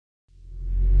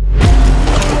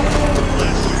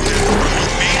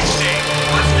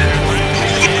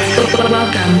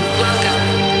Welcome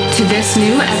to this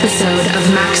new episode of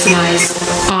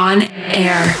Maxximize On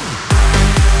Air.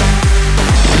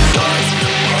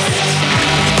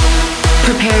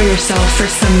 Prepare yourself for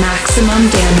some maximum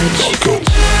damage.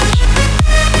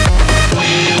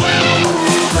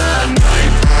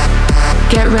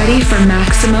 Get ready for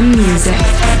maximum music.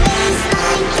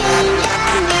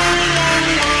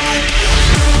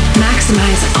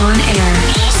 Maxximize On Air.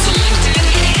 All selected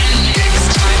and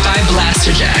mixed by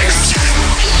Blasterjaxx.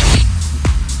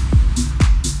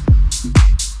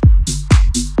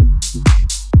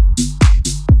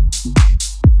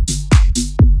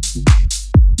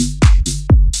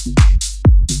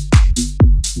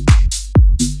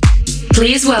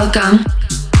 Please welcome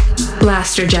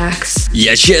Blasterjaxx.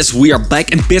 Yes, we are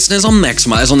back in business on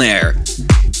Maxximize On Air.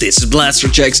 This is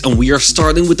Blasterjaxx and we are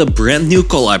starting with a brand new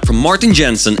collab from Martin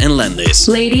Jensen and Landis.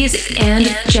 Ladies and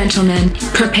gentlemen,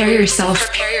 prepare yourself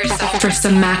for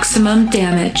some maximum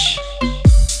damage.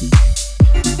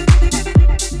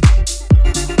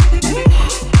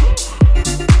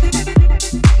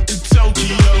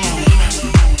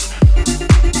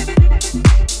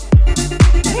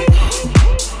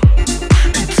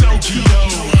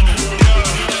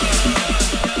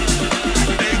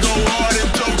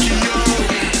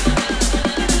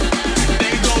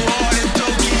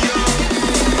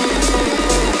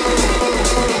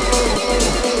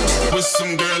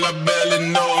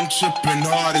 Tripping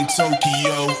hard in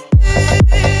Tokyo.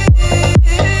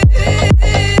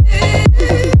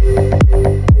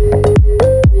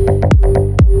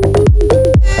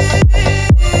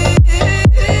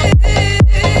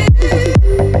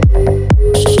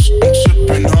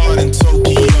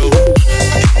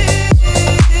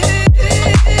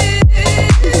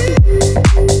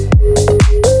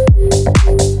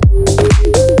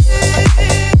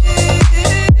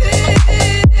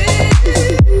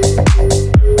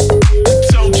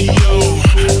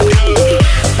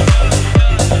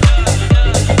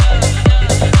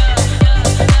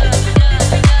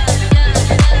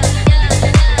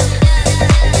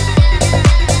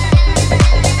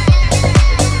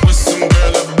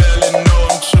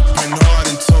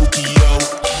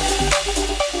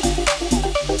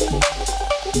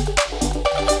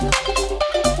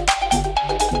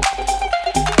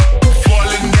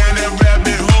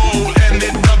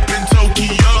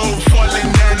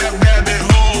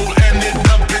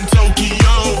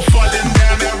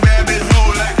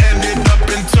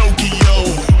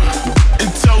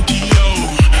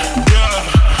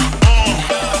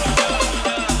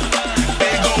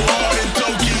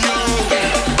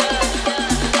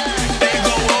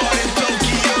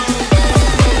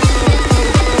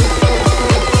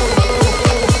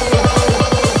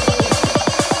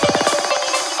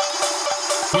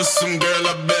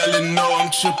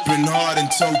 Tripping hard in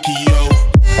Tokyo.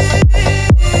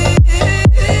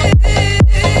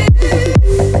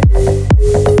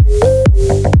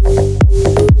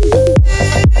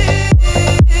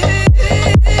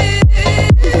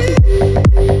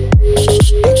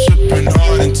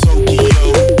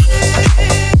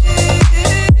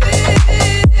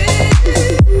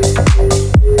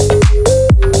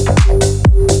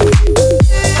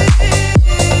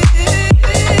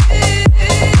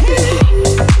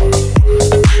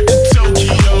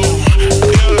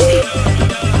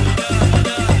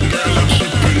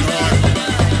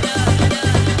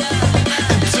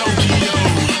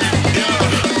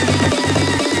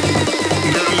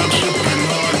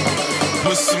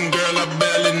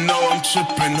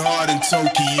 Tripping hard in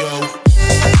Tokyo.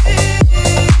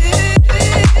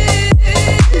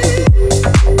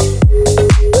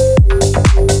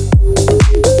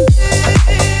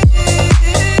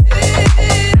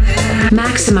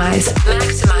 Maxximize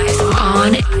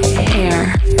On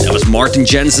Air. That was Martin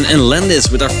Jensen and Landis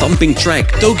with our thumping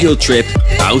track Tokyo Trip,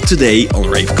 out today on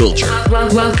Rave Culture.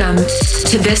 Welcome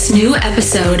to this new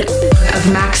episode of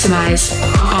Maxximize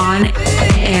On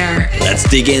Air. Let's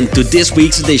dig into this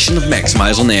week's edition of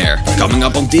Maxximize On Air. Coming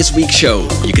up on this week's show,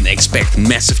 you can expect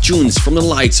massive tunes from the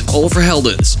likes of Oliver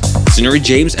Heldens, Scenery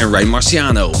James and Ryan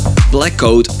Marciano, Black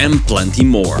Coat and plenty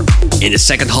more. In the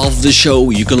second half of the show,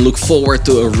 you can look forward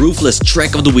to a Ruthless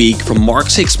track of the week from Mark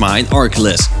Sixma and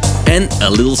Archilus, and a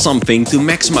little something to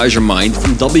maximize your mind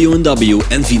from W&W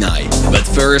and Vinay. But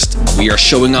first, we are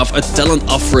showing off a talent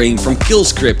offering from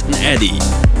Killscript and Eddie,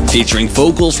 featuring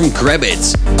vocals from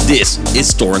Grabbits. This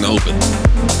is Torn Open.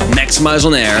 Maxximize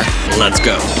On Air, let's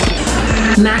go.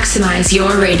 Maximize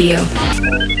your radio.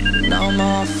 Now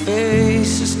my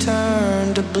face is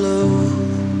turned to blue.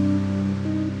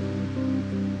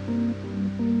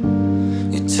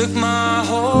 You took my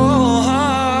whole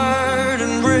heart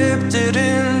and ripped it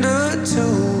into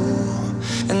two.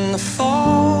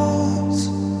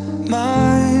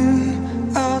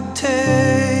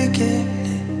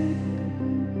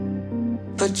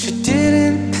 but you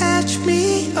didn't patch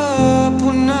me up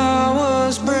when I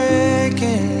was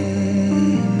breaking.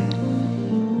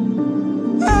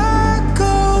 I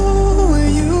go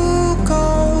where you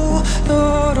go,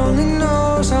 Lord only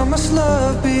knows how much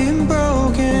love being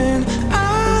broken.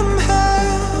 I'm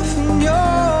half in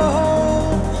your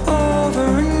home, over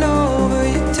and over,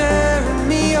 you're tearing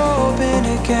me open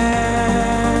again.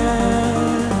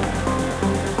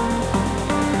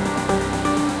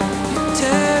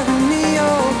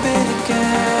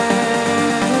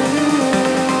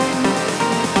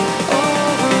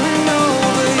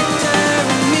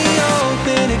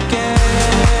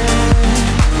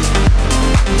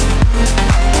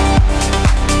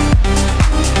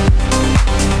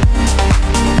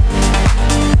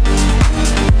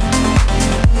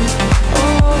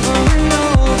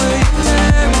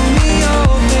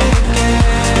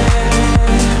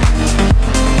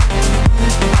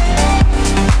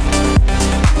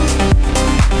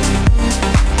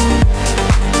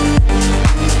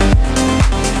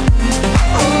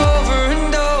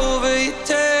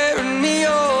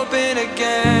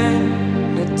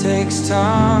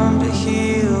 Time to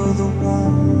heal the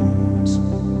wounds,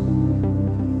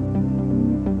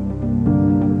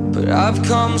 but I've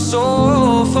come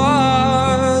so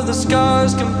far, the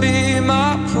scars can be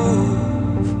my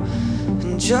proof.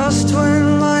 And just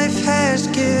when life has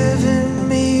given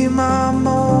me my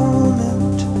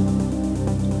moment,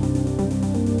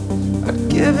 I'd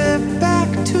give it back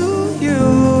to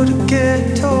you to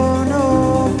get torn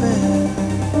open,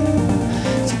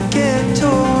 to get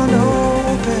torn open.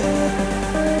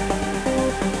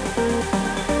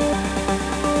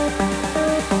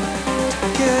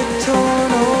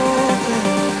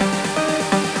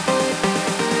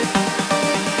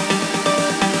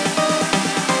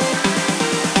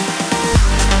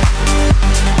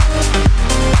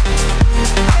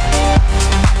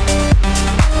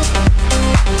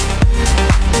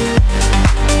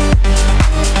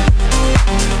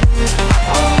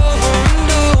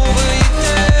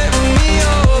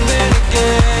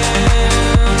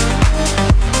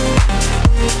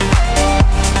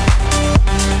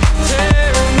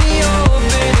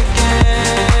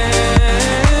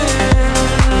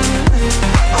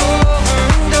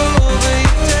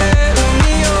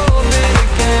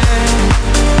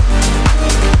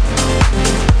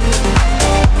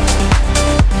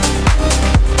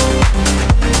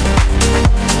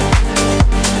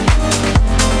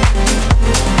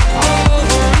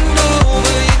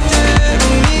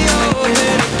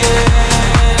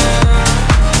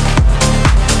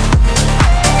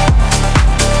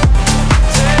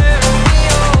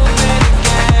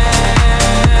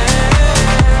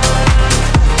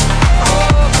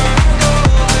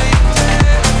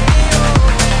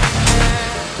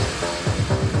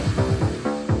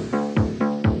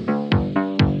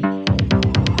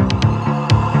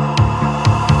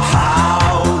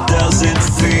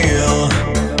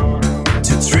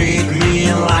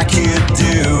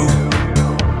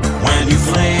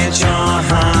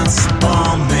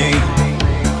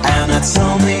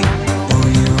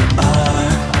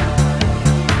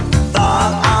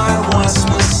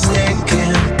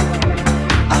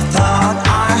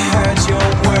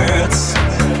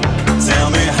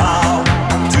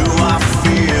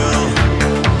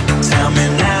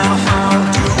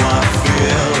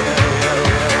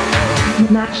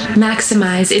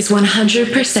 Maxximize is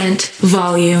 100%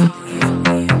 volume.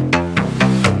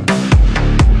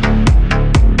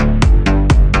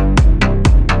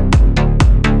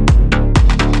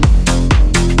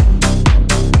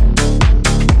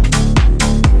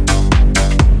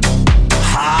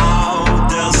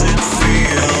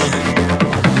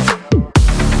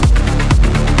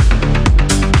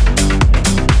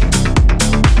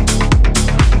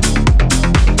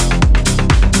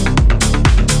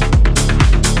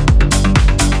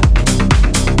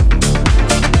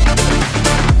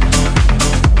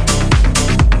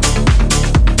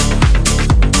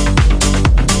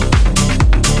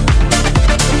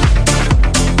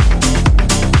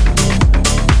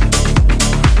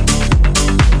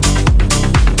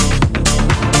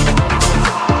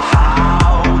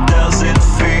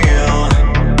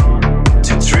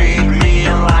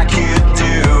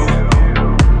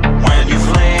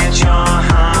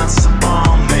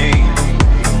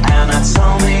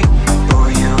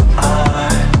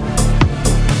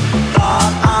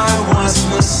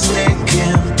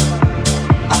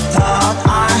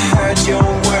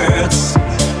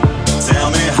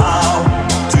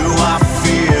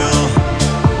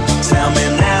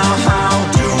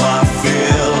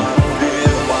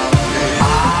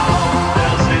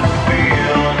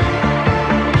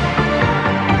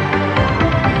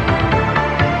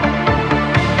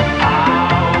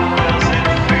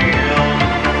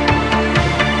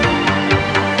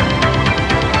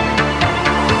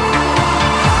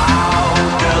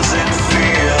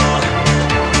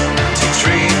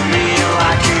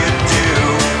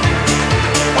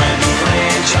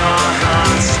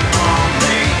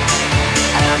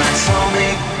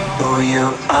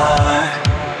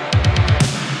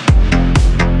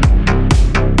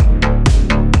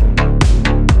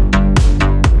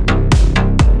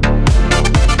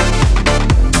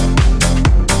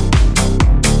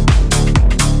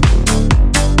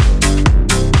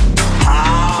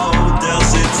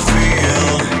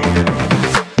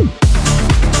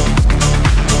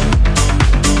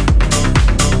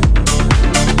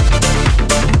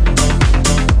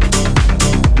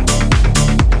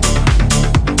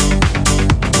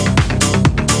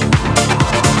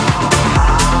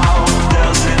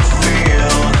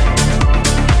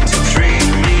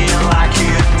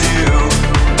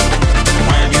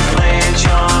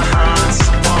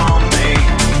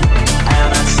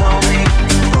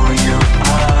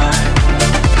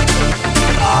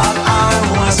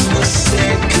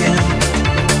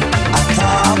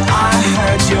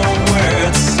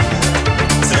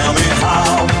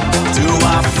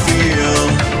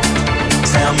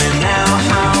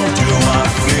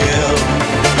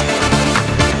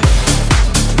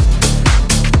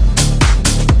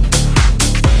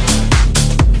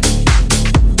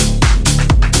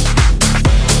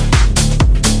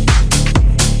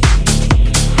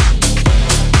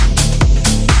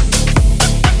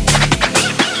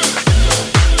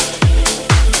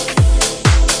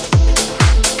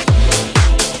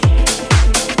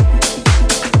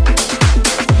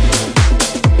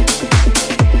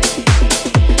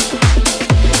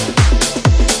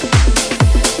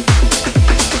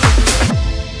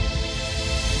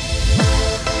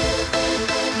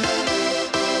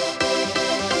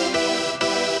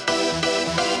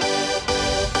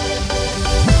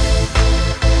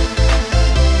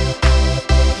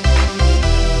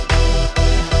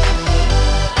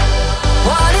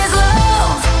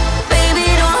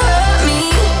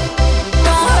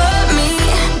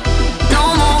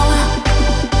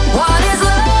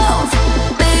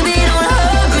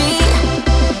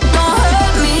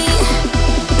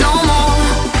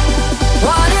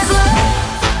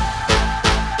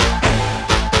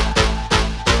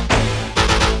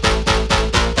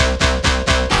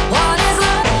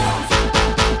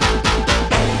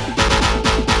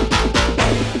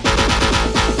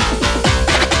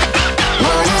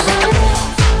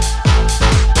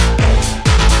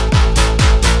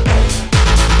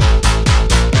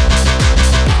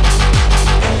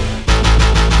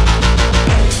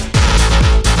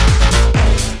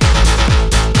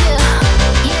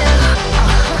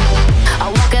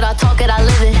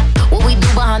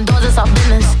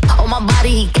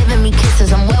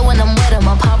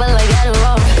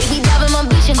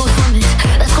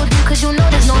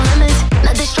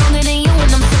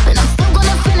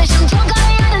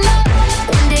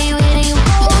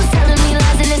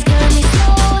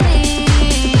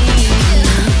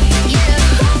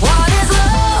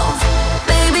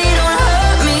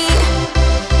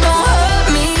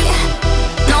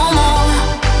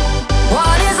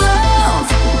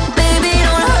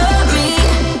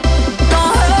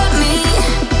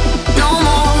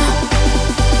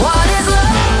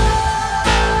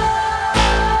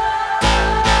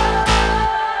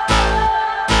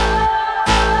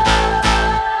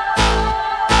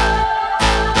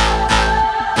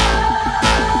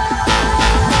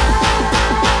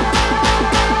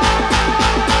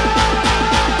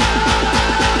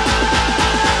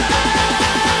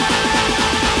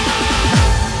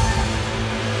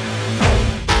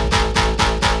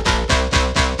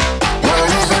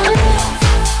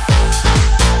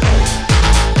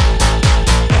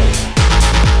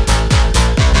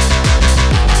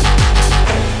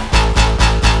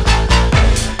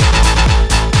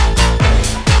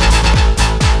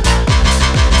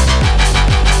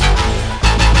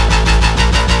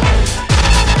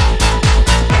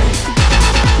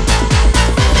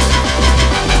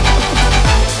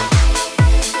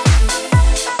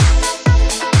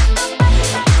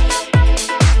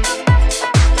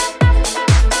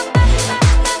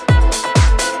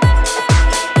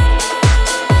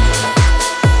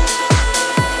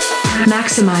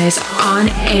 Maxximize On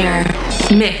Air,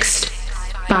 mixed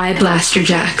by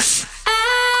Blasterjaxx.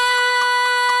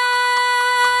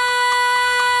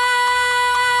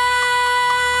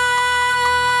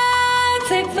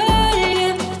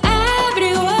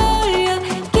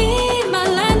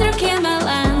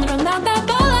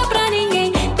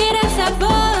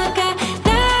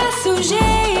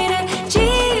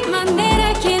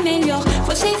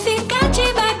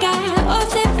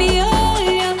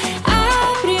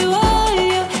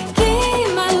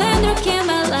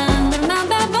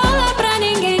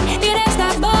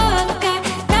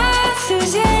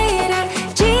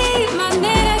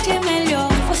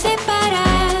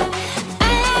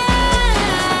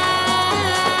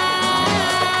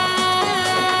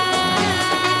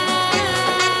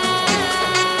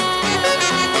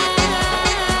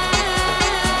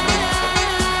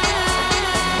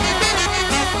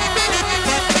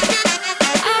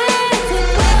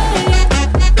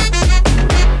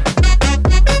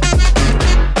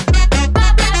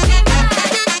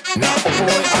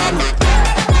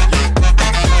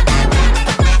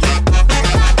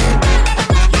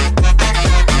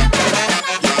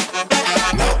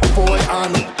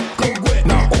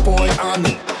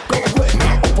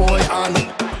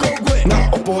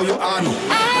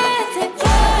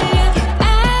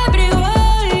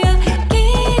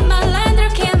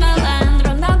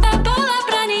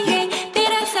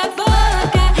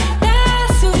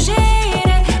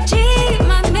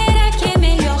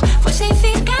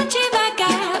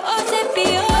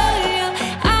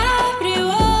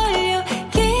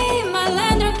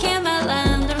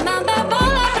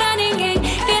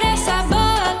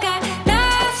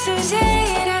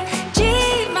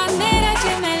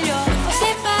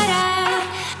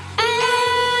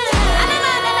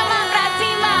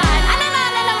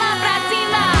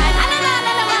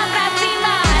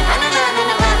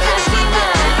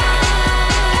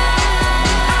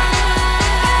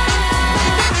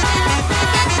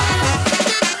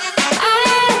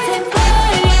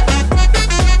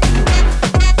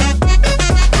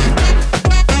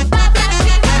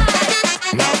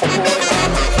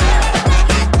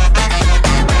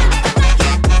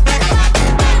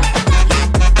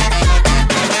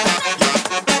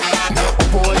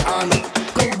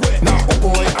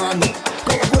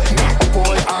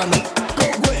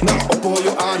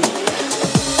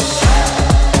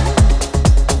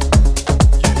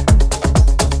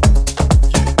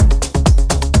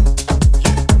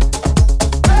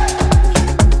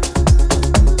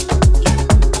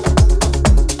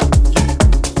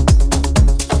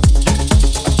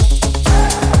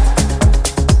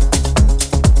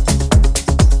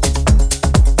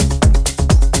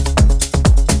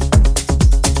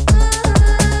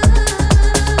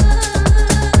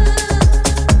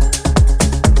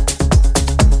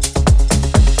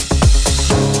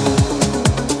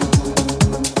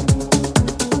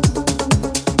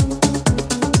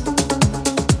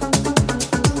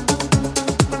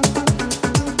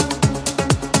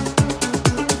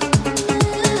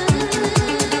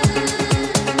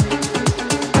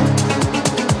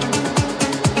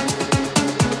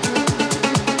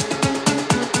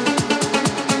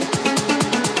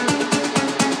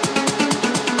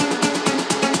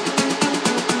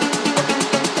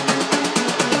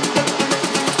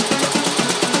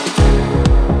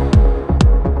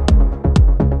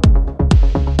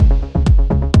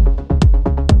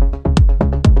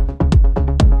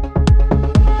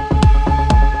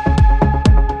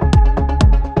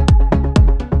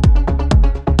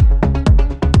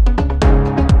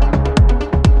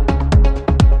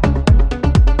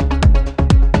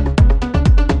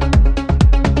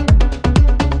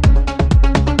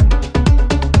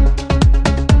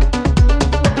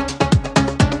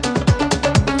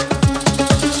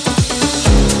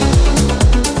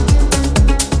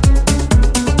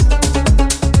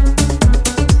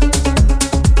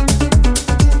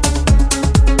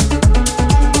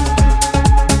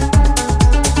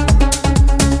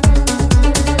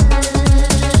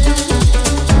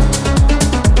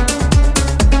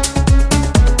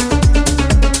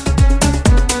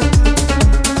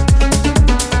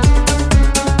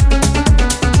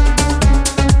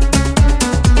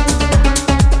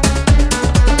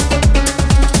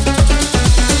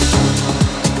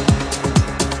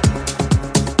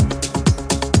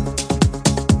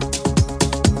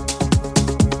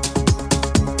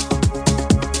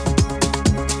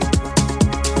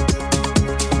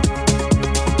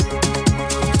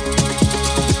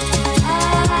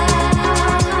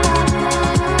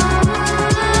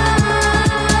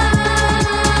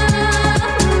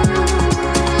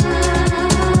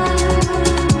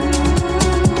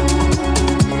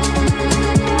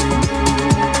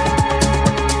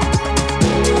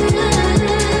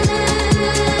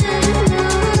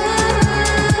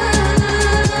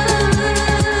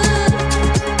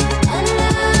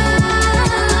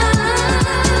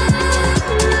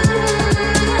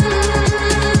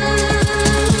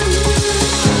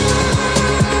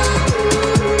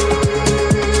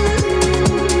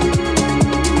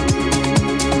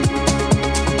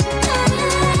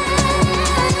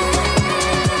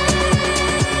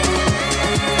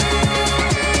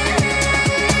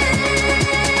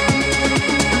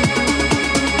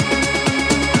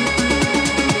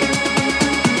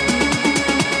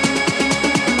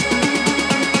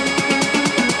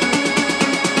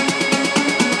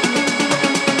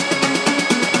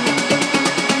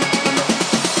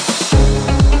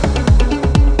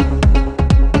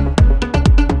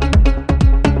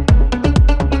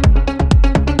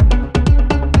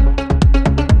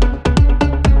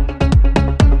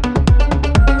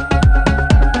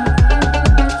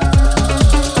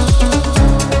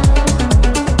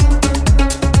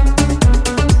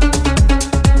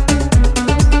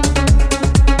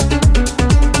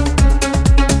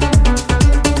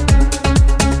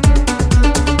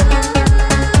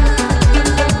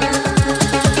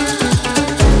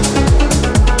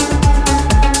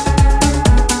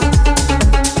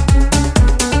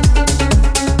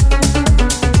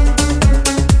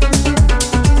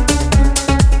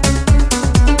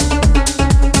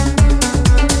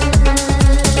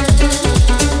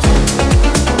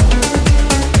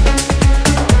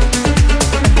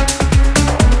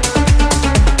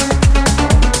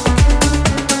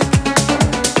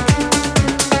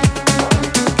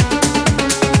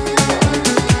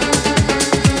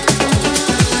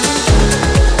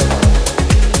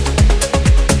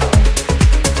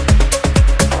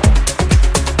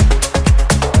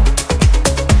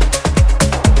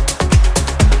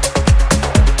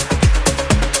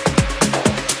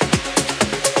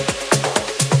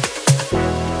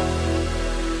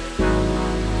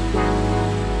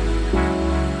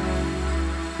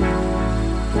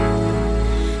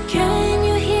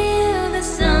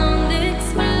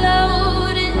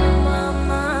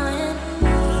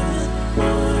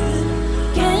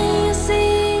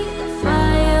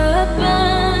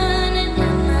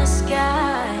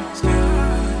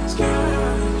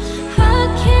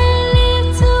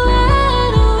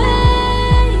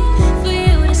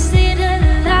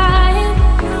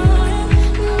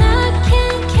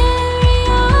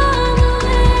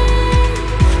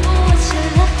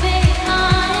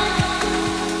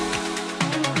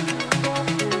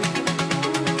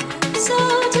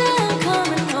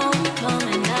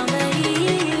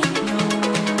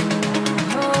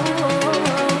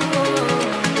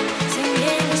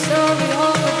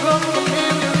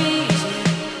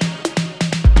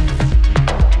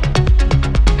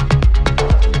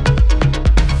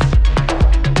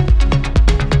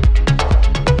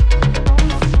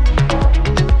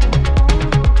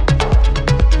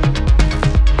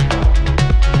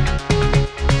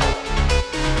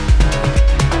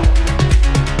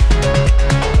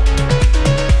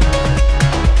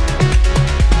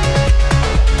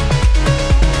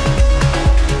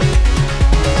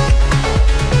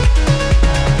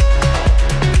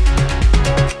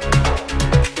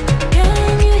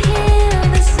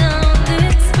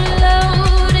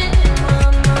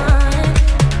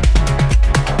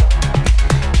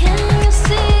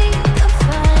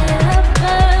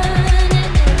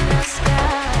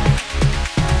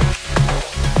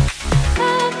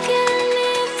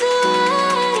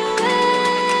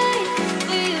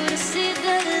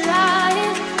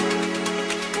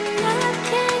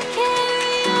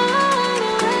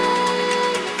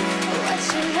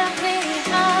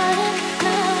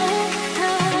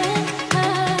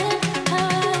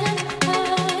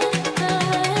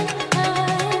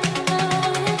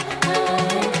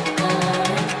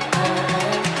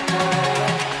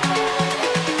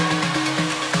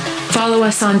 Follow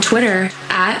us on Twitter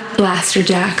at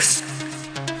Blasterjaxx.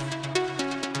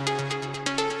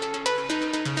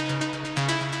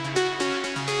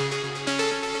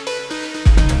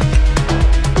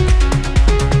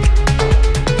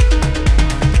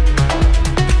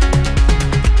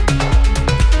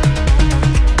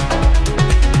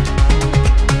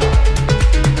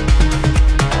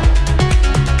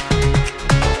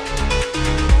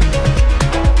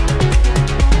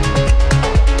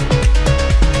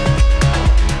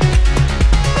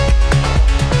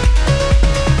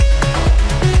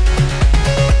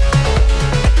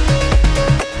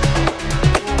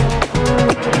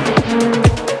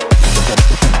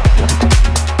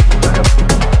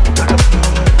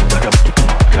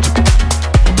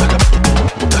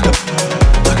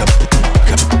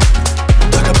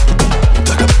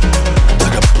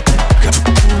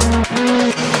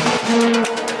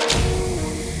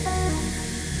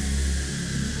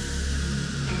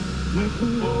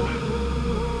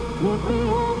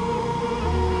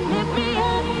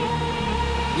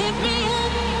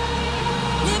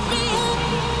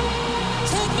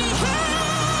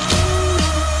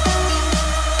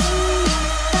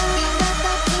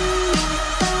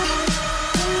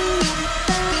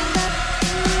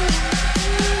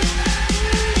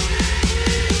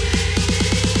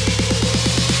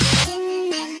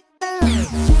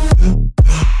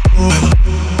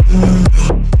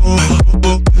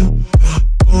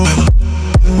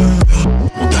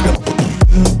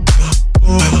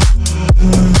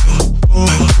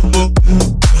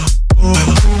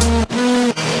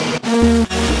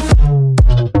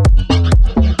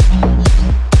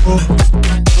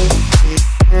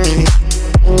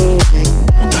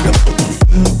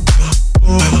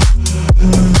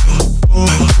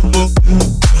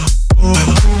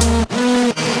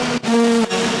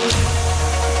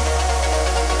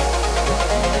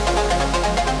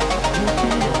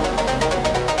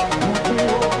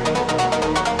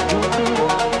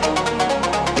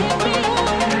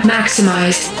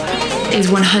 Maxximize is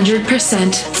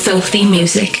 100% filthy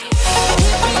music.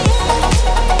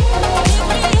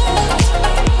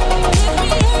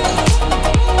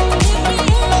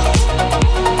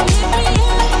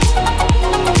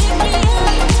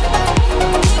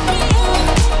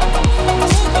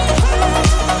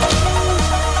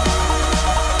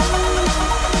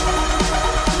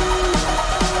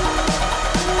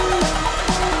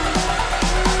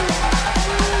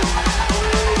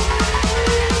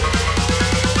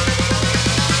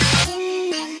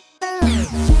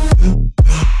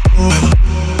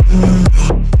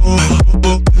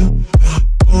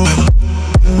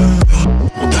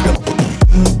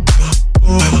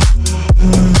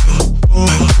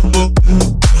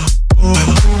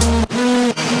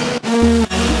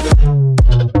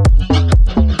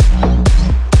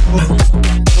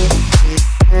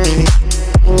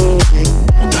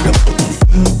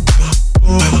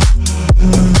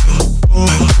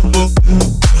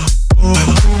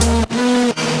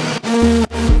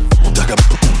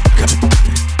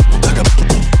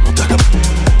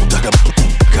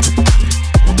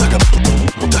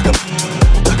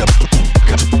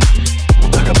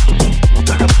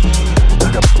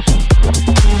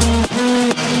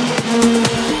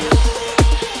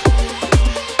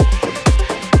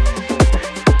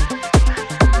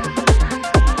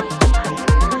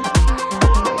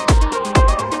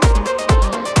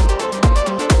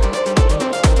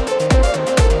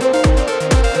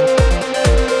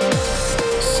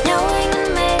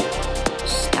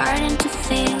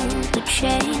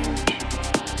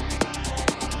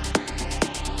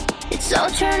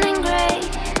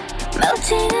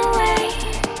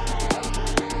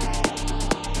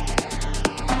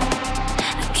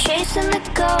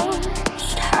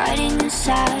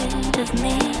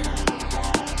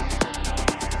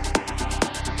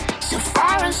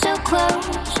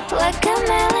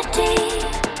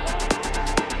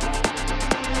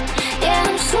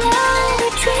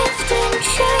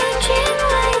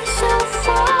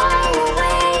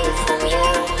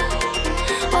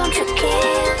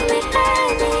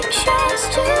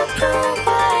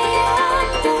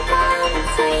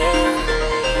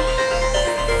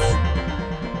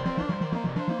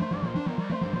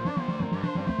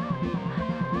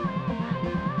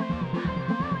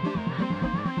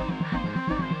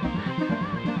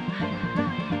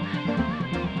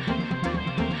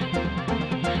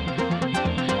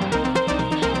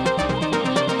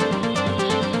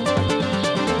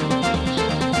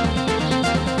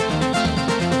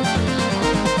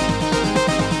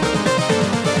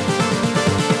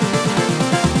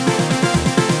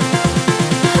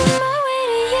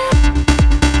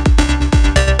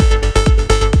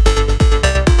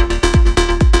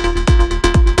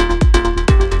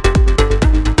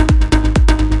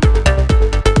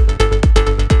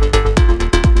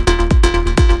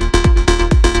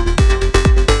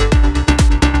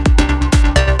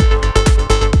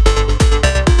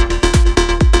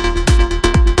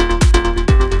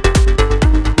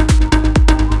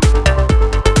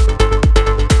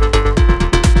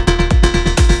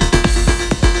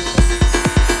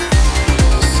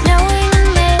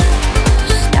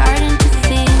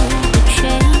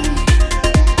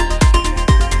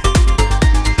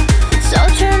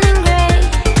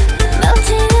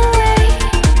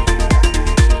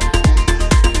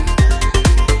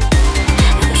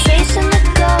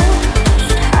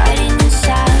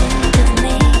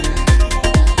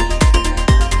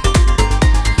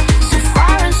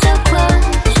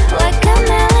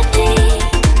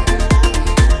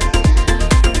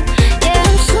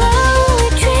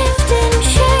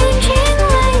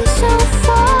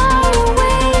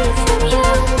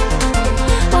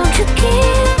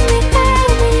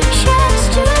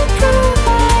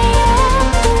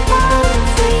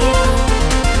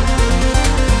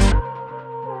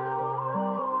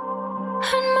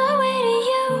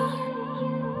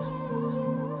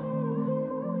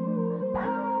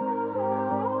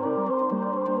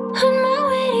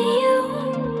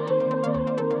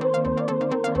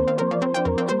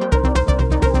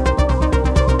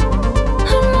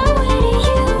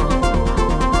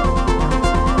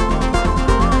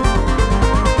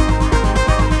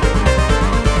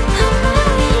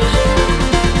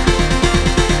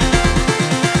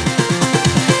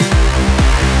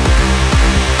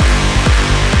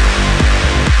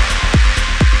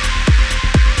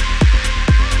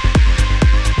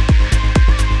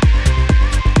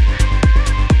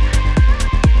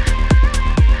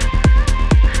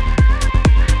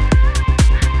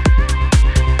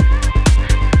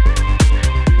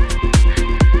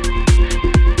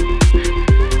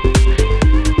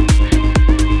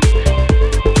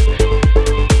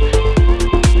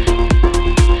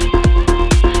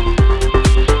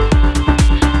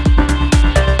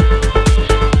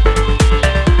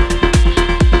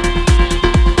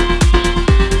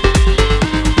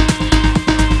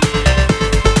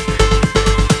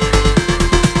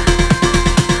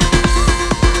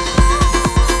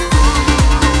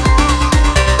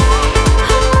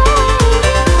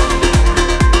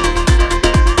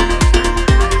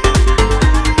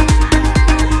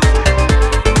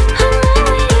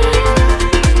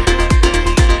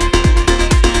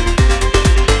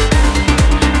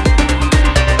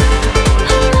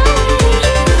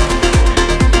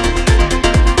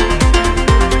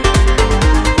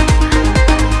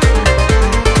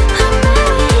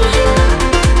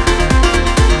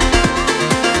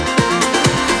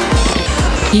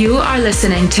 You are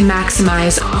listening to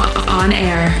Maxximize On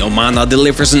Air. Nomana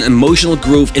delivers an emotional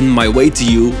groove in My Way to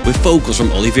You with vocals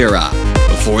from Oliveira.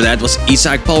 Before that was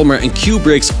Isaac Palmer and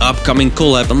Kubrick's upcoming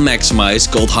collab on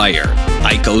Maxximize called Higher.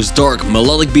 Aiko's dark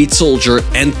melodic beat Soldier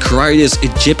and Kryda's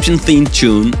Egyptian themed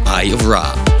tune Eye of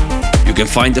Ra. You can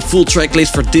find the full track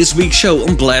list for this week's show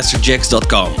on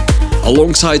Blasterjaxx.com,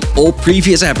 alongside all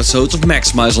previous episodes of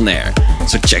Maxximize On Air.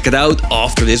 So check it out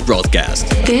after this broadcast.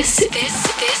 This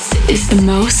is the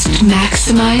most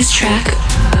maximized track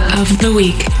of the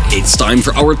week. It's time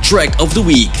for our track of the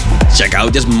week. Check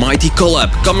out this mighty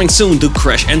collab coming soon to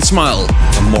Crash and Smile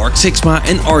from Mark Sixma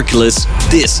and Arculus.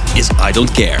 This is I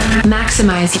Don't Care.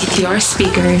 Maximize your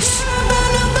speakers.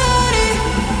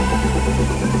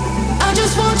 I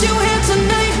just want you here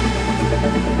tonight.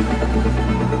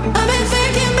 I've been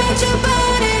thinking about your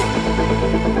body,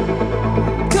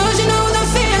 'cause you know the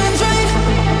feeling's right.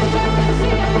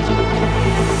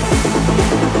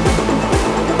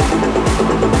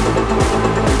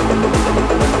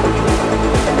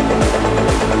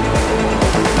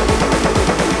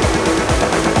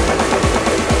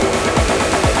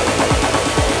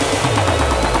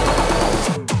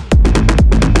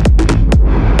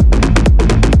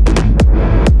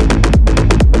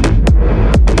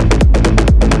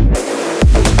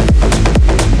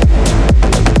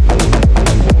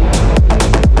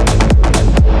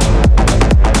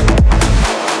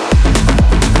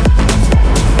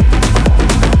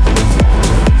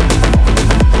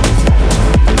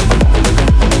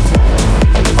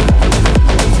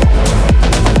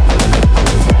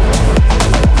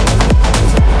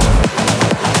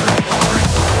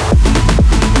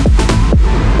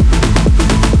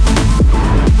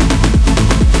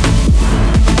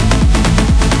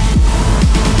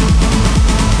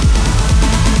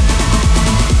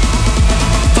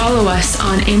 Follow us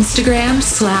on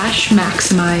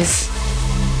Instagram/Maxximize.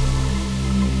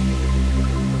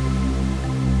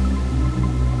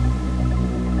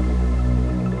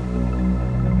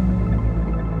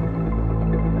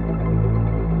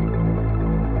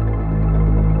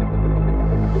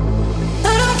 I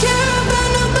don't care about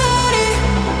nobody.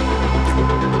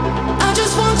 I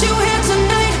just want you here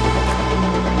tonight.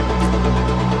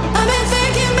 I've been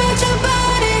thinking about your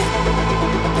body,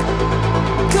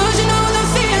 'cause you know the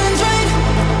feeling's right.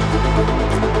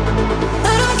 I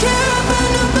don't care about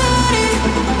nobody.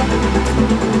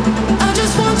 I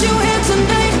just want you here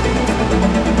tonight.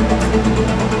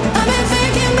 I've been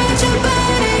thinking about your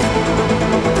body,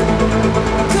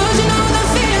 'cause you know the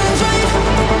feeling's right.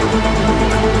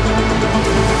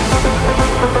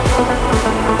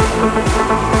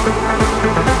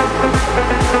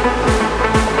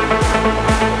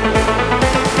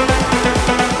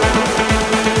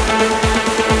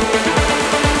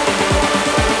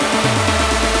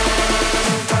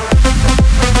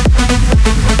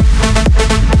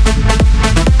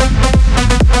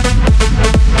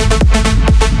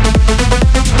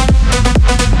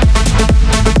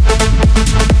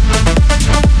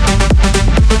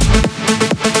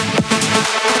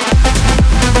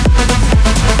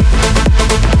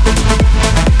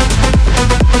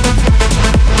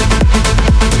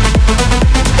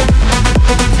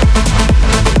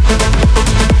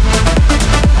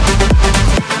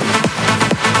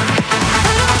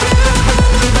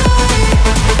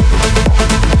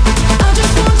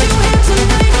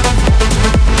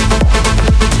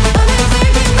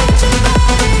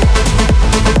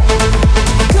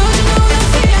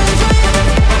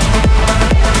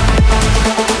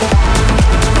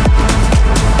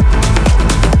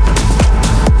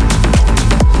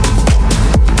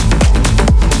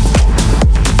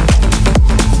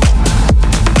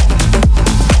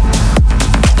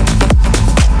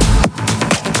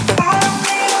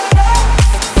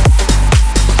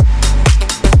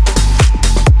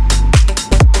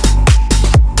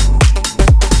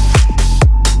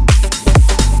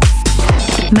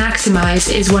 Maxximize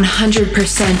is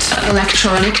 100%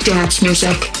 electronic dance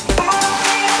music.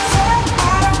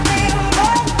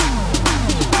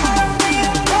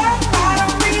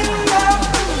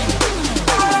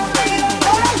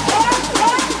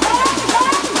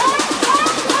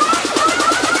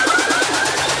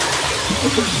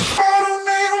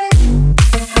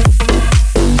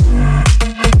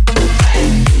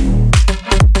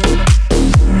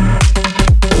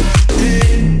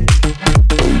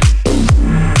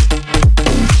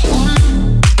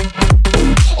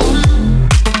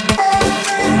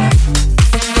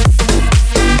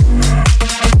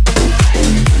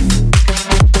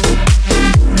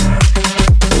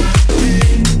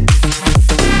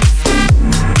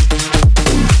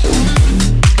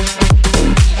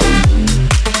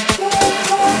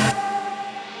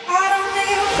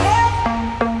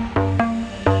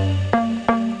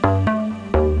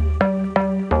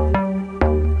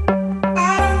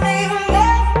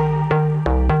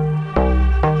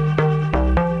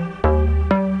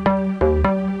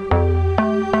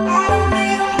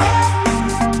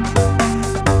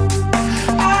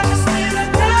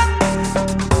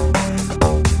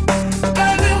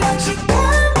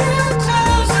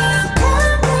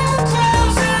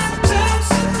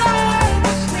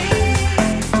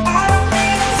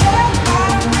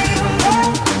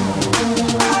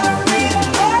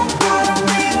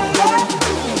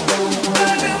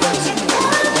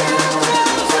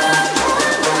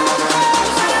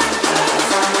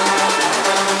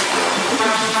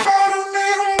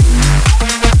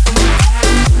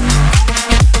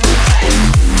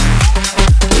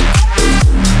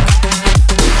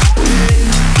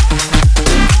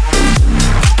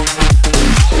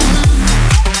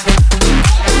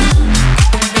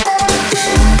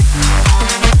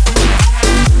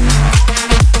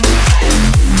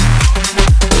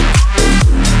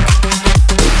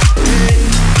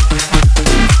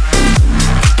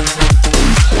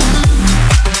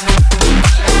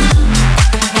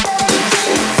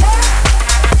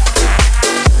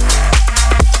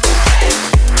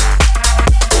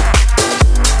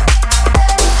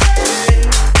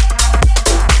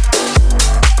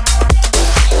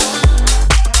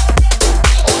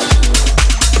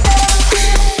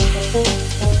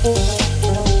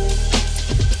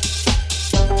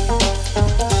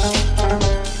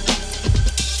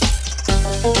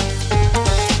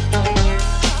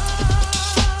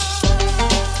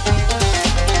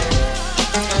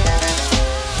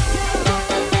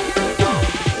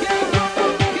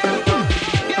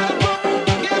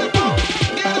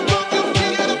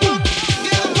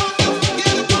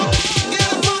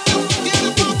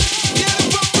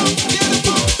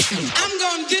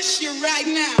 shit right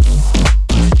now.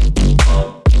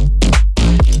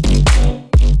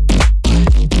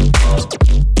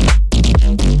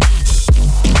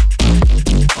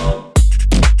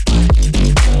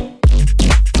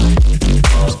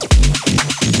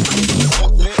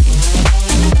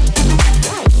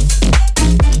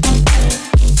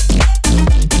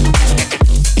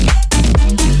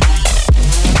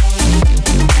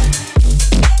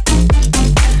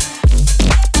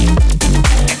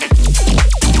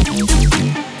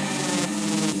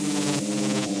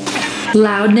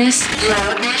 Loudness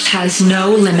has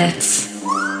no limits.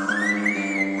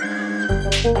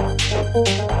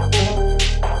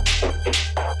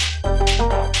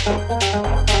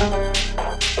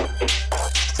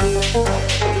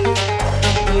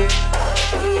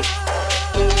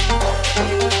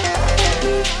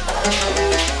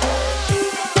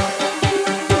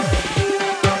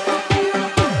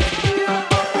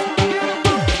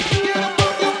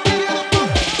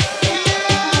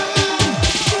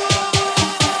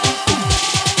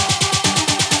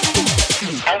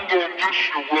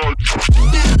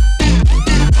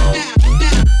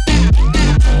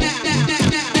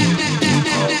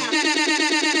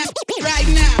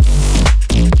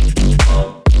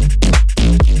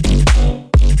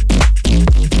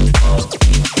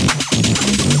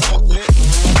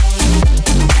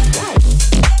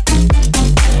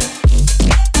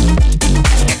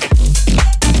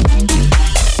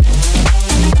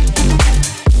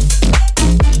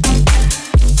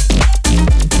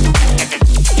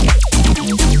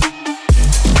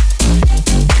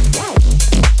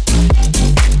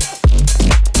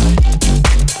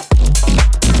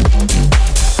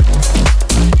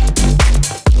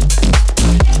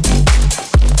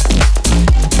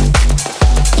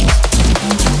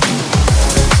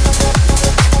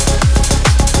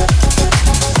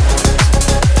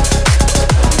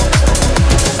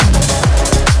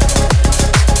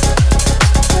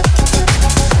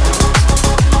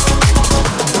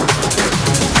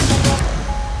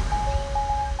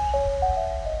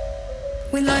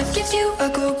 When life gives you a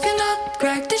coconut,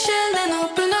 crack the shell and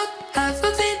open up. Half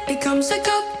of it becomes a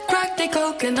cup, crack the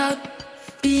coconut.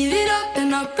 Beat it up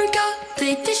and uppercut,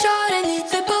 take the shot and eat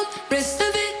the pulp. Rest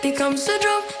of it becomes a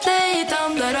drum, play it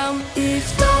down the rum.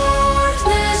 If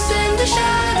darkness and the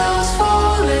shadows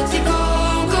fall, let the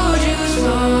cocoa juice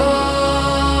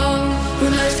flow.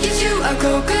 When life gives you a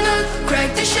coconut,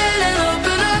 crack the shell and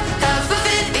open up. Half of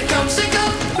it becomes a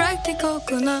cup, crack the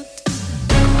coconut.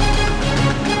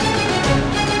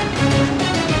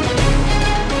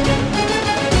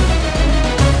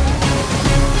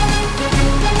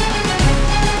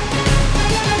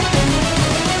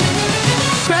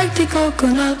 Crack the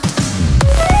coconut.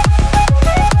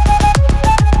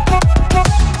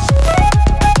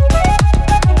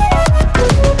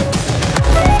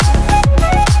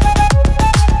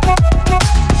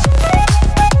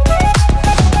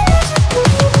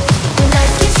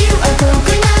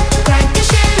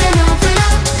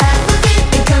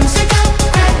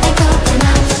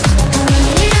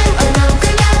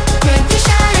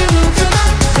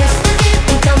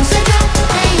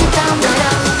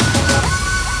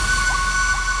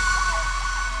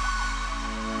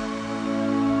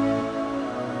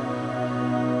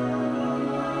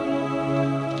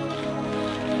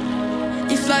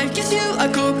 If life gives you a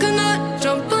coconut,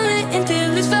 jump on it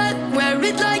until it's fat. Wear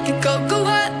it like a cocoa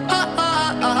hat.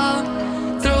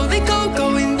 Throw the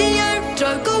cocoa in the air,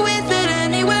 juggle with it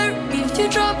anywhere. If you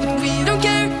drop it, we don't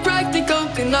care. Crack the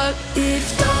coconut.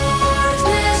 If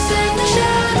darkness and the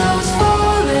shadows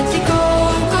fall, let the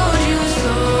cocoa juice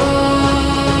flow.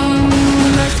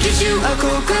 Life gives you a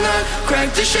coconut,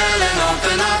 crack the shell and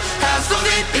open up. Half of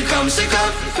it becomes a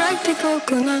cup. Crack the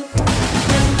coconut.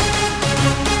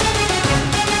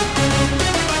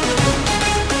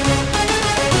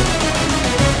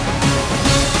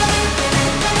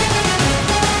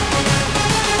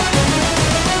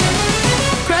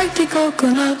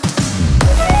 Coconut.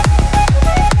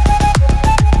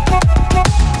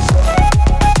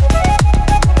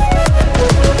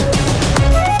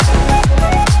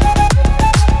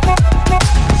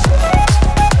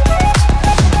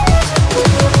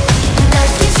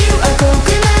 Life gives you a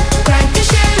coconut, crack the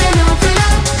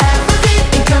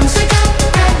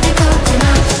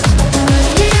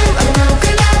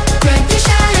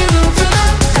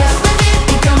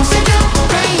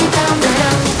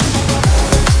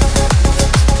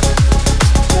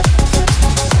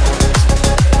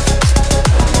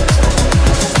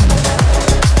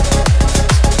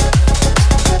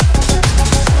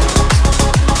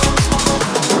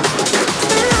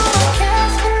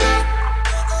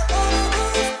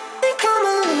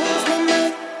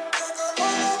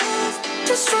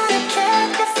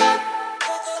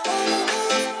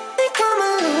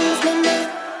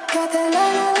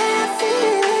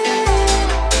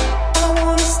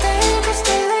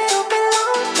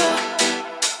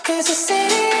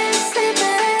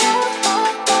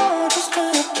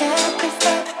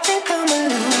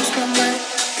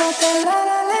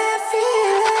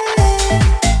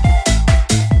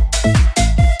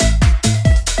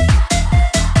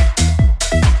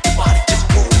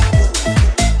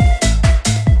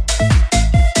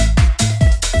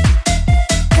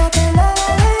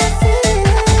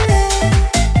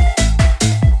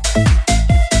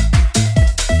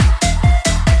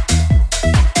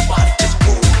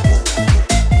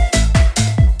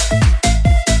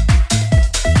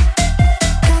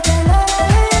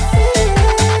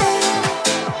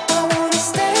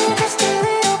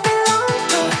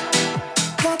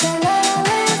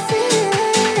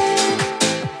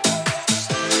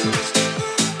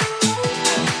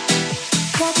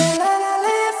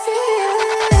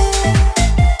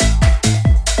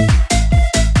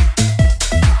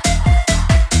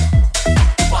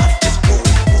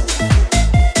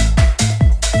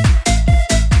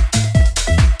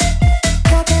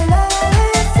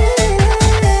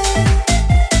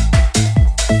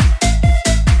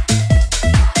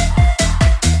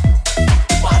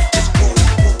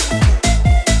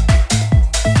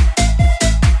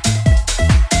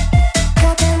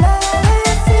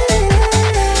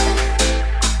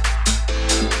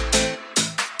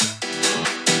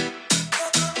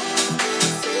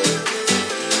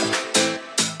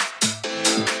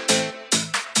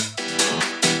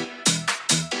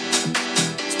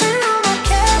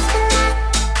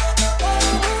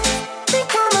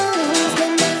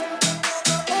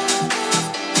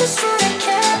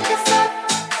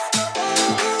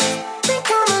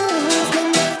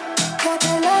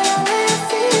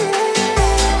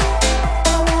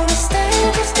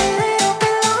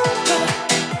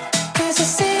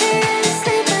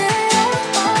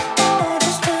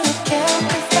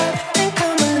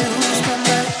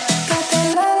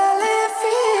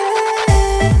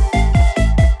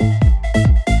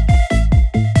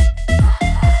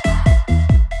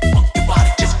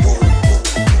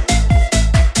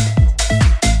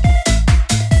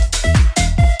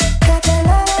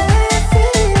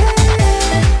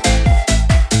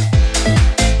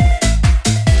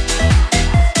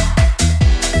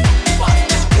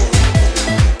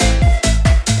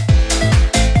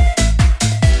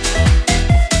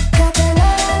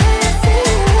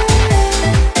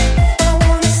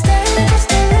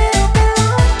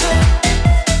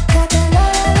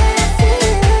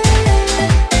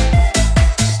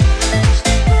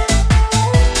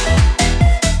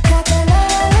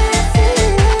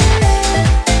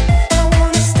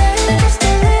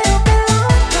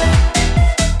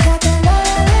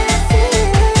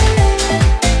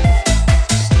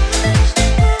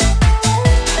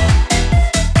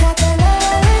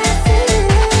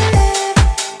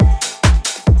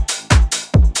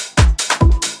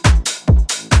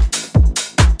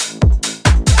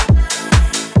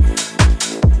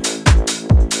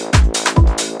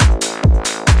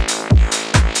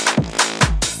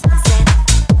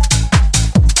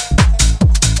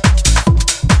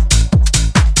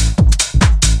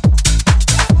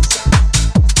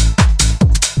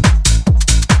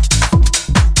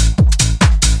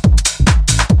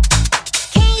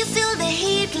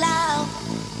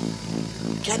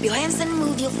Clap your hands and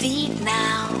move your feet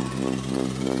now.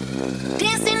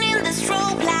 Dancing in the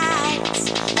strobe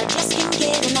lights, I just can't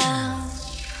get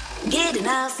enough. Get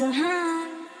enough,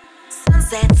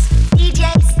 Sunsets,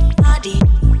 DJs, party,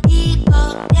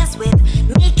 people dance with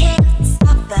me, can't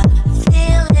stop the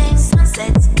feeling.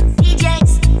 Sunsets,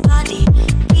 DJs, party,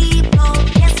 people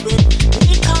dance with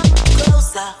me, come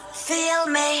closer, feel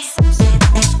me.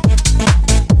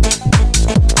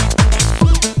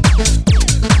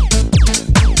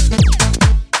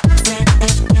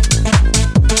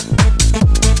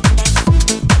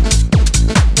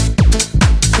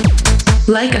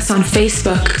 Like us on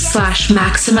Facebook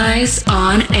 /Maxximize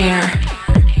On Air.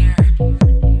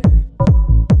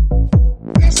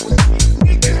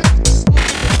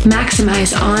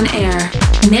 Maxximize On Air.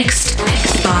 Mixed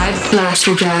by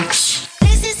Blasterjaxx.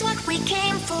 This is what we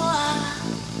came for.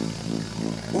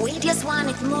 We just want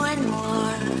it more and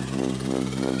more.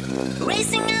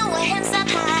 Raising our hands up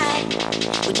high.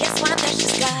 We just wanna touch the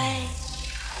sky.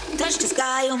 Touch the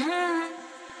sky,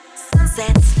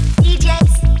 Sunsets,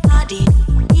 DJs, party.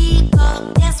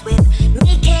 People dance with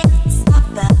me, can't stop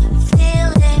the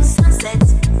feeling.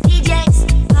 Sunsets, DJs,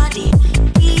 party.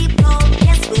 People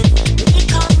dance with me,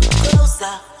 come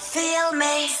closer, feel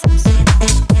me.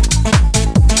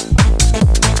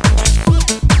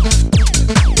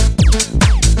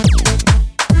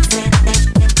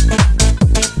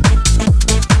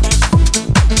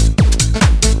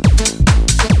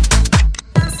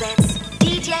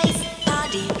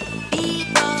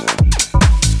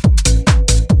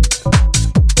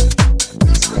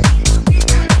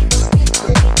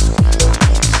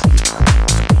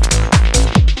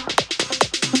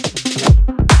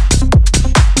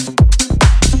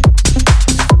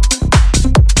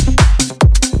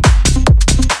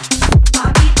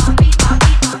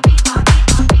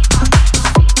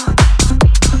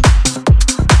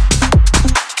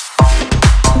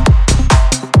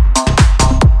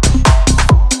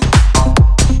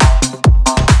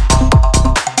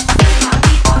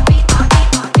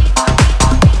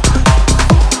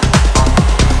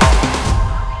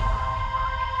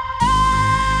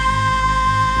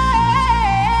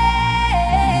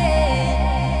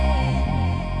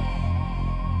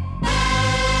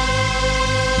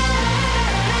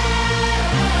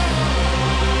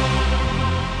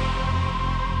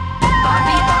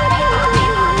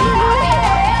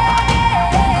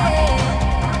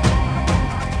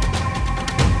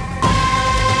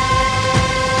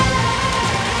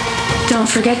 don't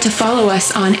forget to follow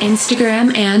us on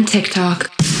Instagram and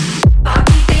TikTok.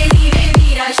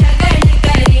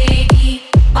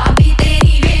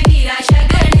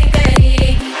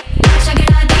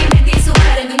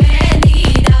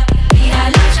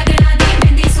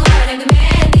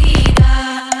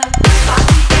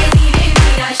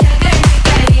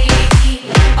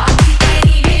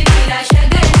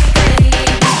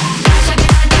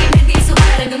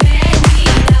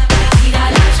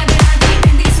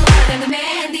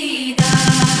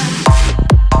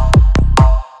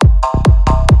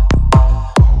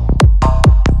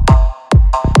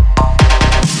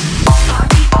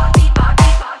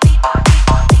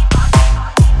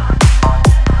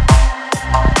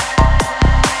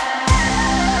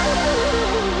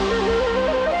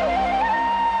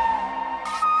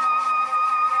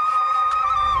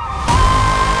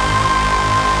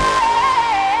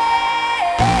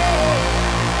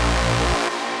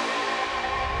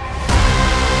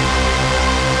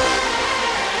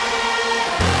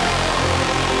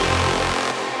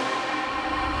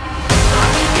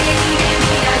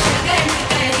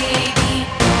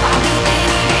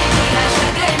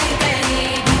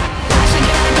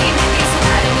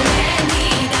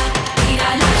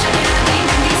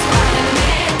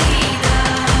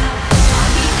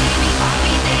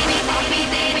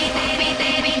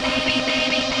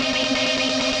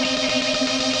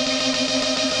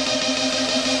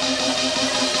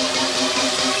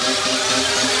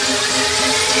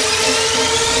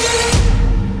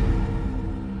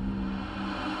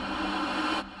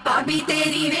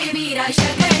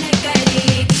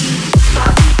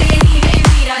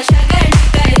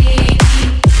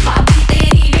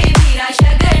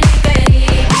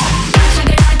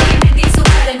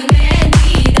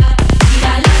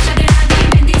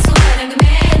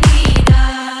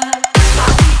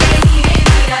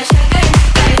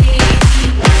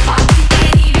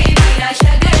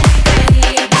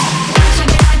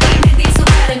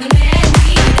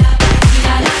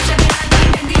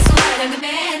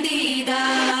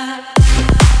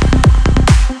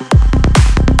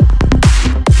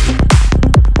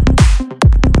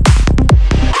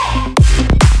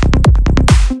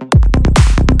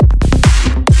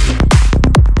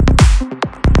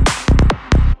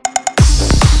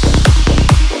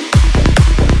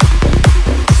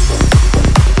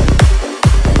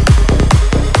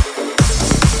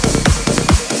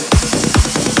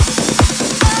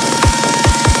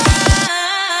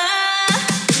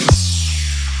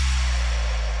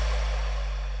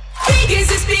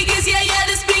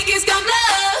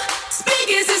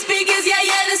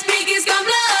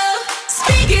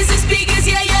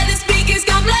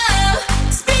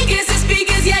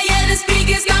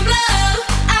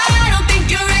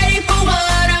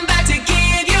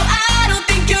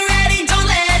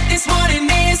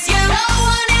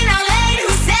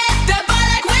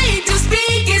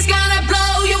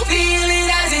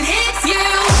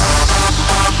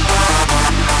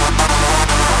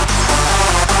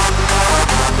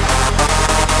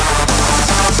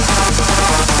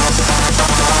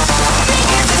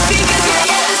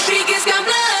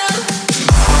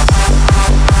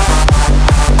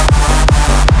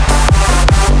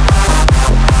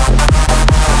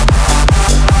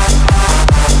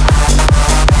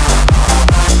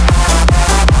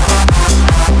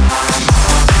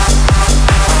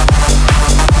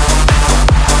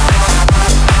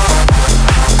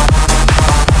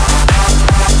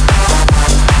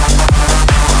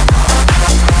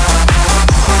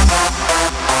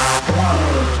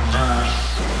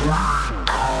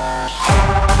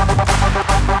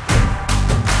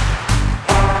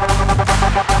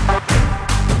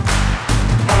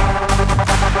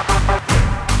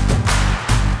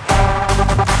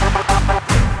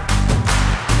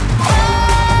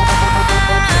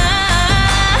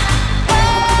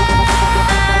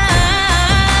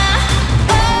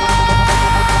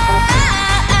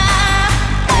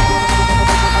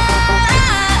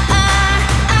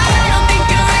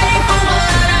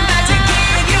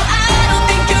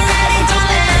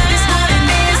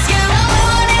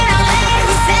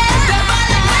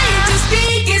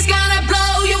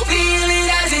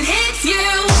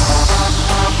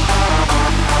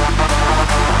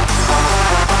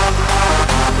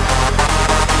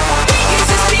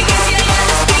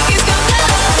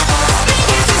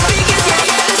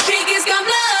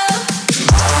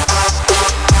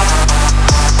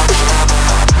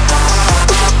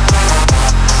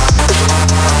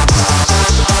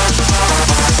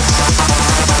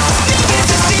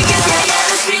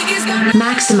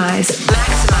 Maxximize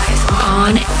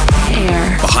On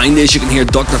Air. Behind this you can hear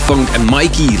Dr. Funk and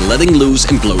Mikey letting loose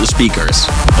and blow the speakers.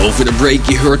 Over the break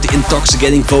you heard the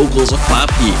intoxicating vocals of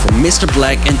Papi from Mr.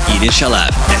 Black and Eden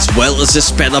Shalab, as well as the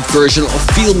sped up version of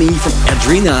Feel Me from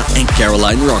Adrina and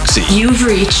Caroline Roxy. You've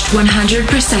reached 100%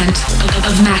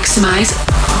 of Maxximize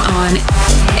On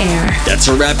Air. That's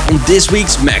a wrap on this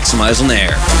week's Maxximize On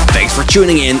Air. Thanks for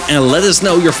tuning in and let us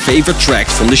know your favorite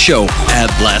tracks from the show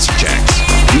at Blasterjaxx.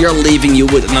 We are leaving you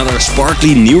with another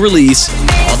sparkly new release,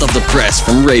 hot off the press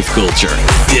from rave culture.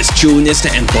 This tune is the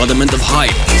embodiment of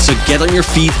hype, so get on your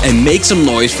feet and make some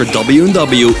noise for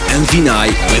W&W and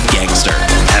Vinay with Gangster.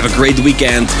 Have a great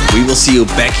weekend. We will see you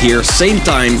back here same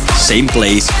time, same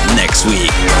place next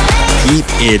week. Keep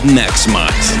it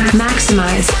maximized.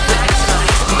 Maxximize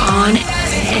On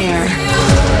Air.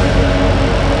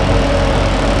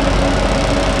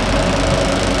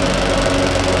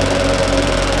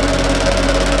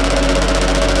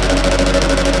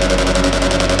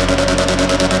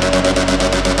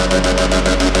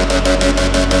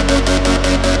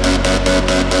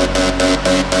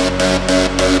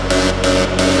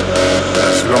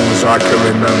 I can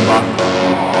remember,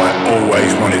 I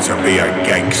always wanted to be a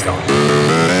gangster.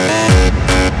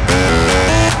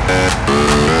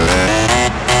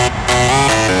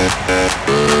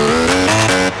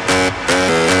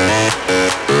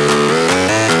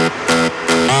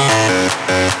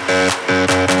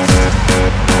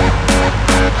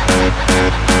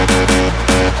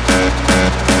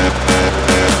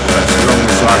 As long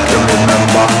as I can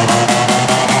remember,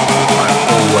 I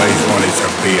always wanted to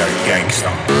be a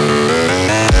gangster.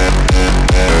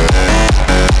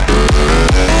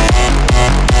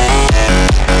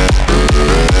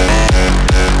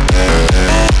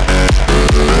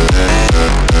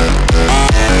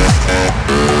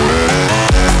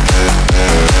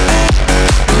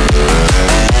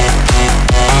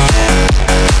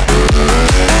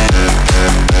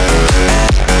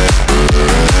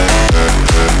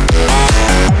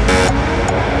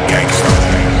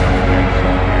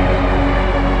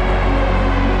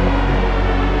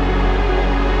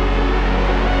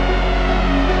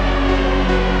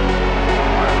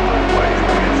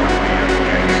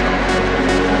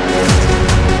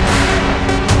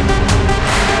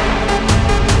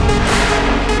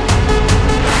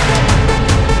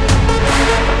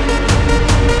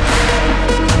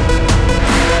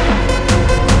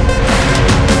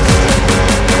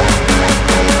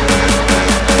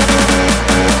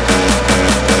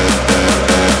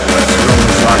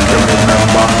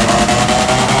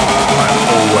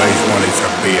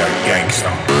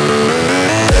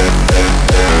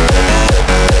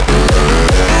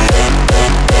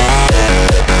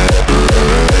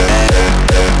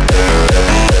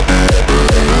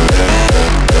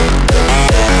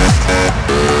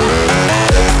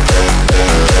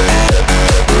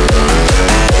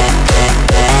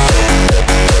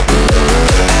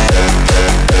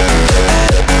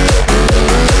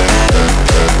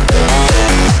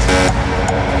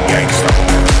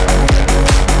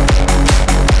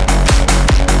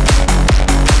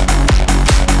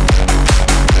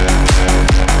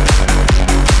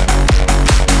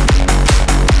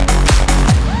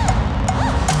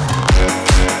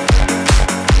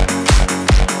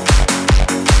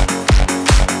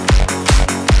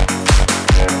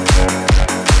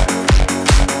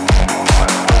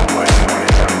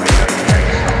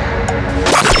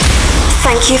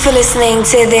 Thank you for listening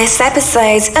to this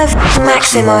episode of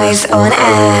Maxximize On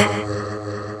Air.